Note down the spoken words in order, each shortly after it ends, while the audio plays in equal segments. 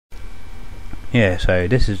Yeah, so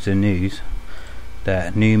this is the news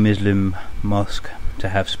that new Muslim mosque to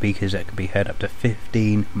have speakers that could be heard up to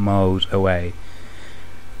 15 miles away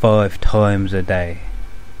 5 times a day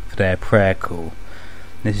for their prayer call.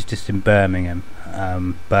 This is just in Birmingham,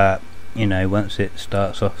 but you know, once it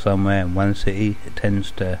starts off somewhere in one city, it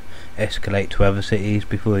tends to escalate to other cities.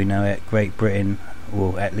 Before you know it, Great Britain,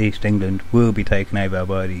 or at least England, will be taken over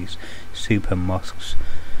by these super mosques,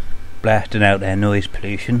 blasting out their noise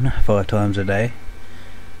pollution 5 times a day.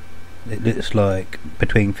 It looks like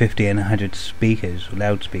between 50 and 100 speakers,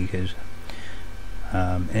 loudspeakers.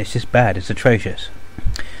 It's just bad, it's atrocious.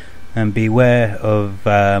 And beware of,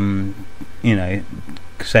 you know,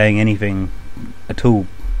 saying anything at all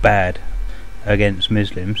bad against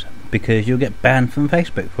Muslims, because you'll get banned from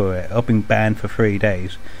Facebook for it. I've been banned for 3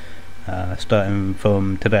 days, starting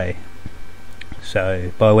from today.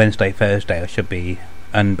 So by Wednesday, Thursday I should be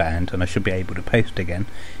unbanned and I should be able to post again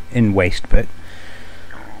in Wastebook.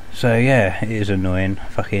 So yeah, it is annoying.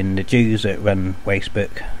 Fucking the Jews that run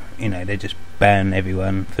Wastebook, you know, they just ban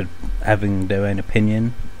everyone for having their own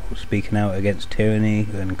opinion or speaking out against tyranny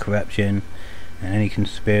and corruption and any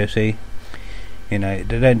conspiracy. You know,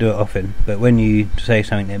 they don't do it often, but when you say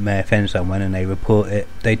something that may offend someone and they report it,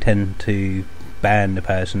 they tend to ban the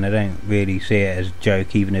person. They don't really see it as a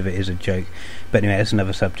joke, even if it is a joke. But anyway, that's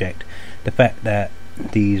another subject. The fact that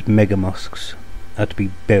these mega mosques are to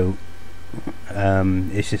be built,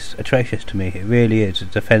 it's just atrocious to me. It really is.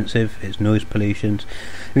 It's offensive. It's noise pollution.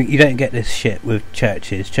 I mean, you don't get this shit with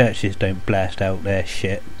churches. Churches don't blast out their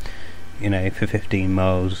shit, you know, for 15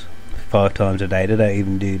 miles 5 times a day. They don't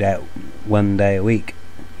even do that 1 day a week.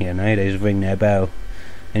 You know, they just ring their bell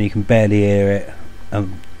and you can barely hear it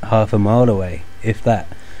half a mile away, if that.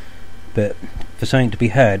 But for something to be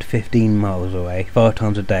heard 15 miles away 5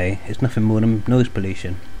 times a day, it's nothing more than noise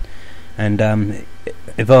pollution. And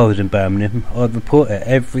if I was in Birmingham, I'd report it.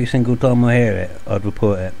 Every single time I hear it, I'd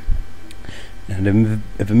report it. And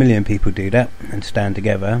if a million people do that and stand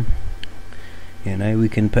together, you know, we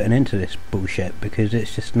can put an end to this bullshit, because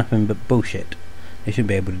it's just nothing but bullshit. They shouldn't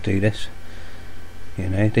be able to do this. You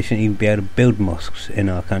know, they shouldn't even be able to build mosques in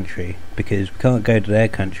our country, because we can't go to their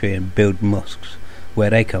country and build mosques where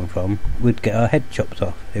they come from. We'd get our head chopped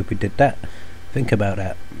off if we did that. Think about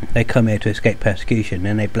that. They come here to escape persecution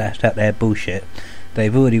and they blast out their bullshit.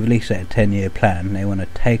 They've already released their 10-year plan. They want to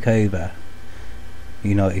take over the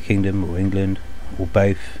United Kingdom or England or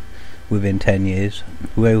both within 10 years.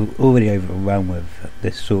 We're already overrun with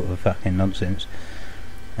this sort of fucking nonsense.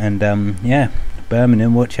 And yeah,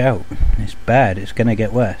 Birmingham, watch out. It's bad. It's going to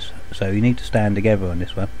get worse. So you need to stand together on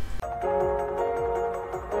this one.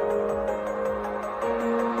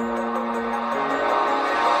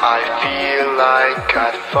 I feel like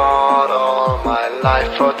I fought all my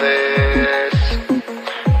life for this.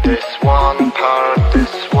 This one part, this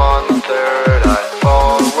 1/3 I've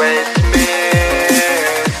always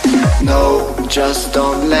missed. No, just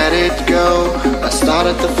don't let it go. I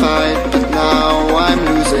started the fight, but